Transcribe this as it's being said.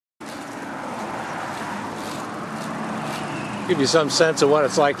Give you some sense of what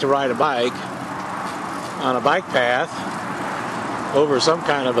it's like to ride a bike on a bike path over some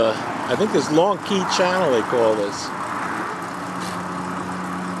kind of a, I think this Long Key channel they call this.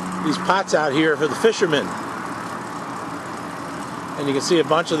 These pots out here for the fishermen. And you can see a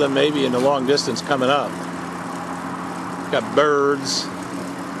bunch of them maybe in the long distance coming up. Got birds.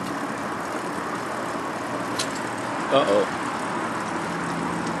 Uh-oh.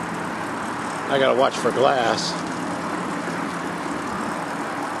 I gotta watch for glass.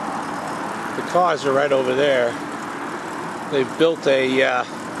 The cars are right over there. They've built a,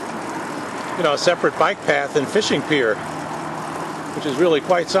 a separate bike path and fishing pier, which is really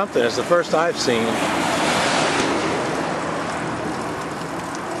quite something. It's the first I've seen.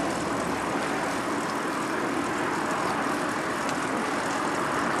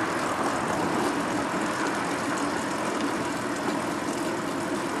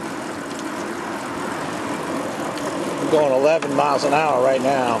 I'm going 11 miles an hour right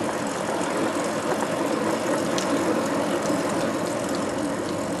now.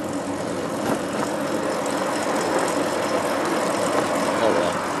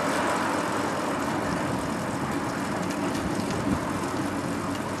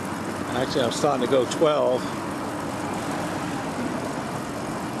 Actually, I'm starting to go 12.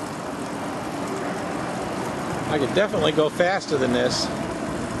 I could definitely go faster than this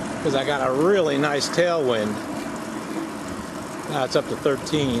because I got a really nice tailwind. Now it's up to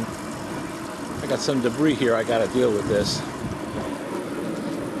 13. I got some debris here. I got to deal with this.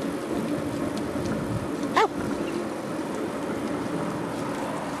 Ow!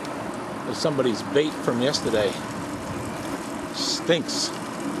 There's somebody's bait from yesterday. Stinks.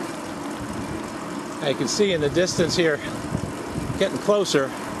 I can see in the distance here, getting closer,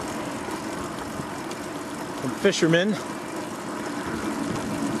 some fishermen.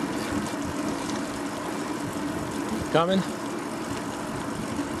 Coming.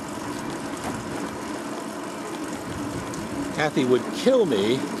 Kathy would kill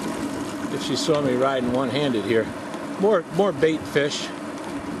me if she saw me riding one-handed here. More bait fish.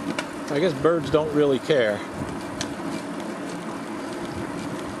 I guess birds don't really care.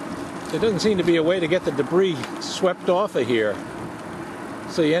 There doesn't seem to be a way to get the debris swept off of here.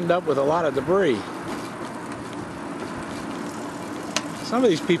 So you end up with a lot of debris. Some of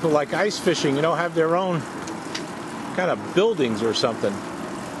these people like ice fishing, have their own kind of buildings or something.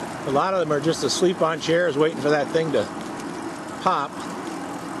 A lot of them are just asleep on chairs waiting for that thing to pop.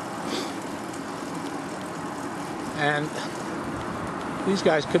 And these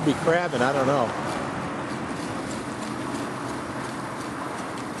guys could be crabbing, I don't know.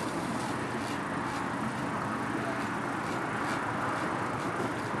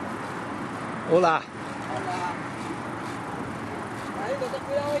 Hola. Hola. Ahí, no te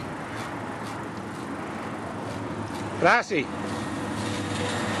cuidado hoy. Gracias.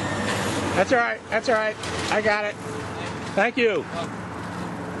 That's all right. That's all right. I got it. Thank you.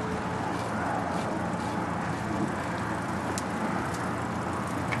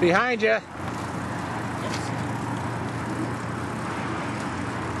 Behind you.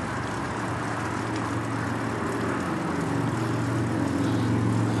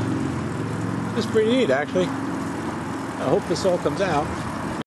 It's pretty neat, actually. I hope this all comes out.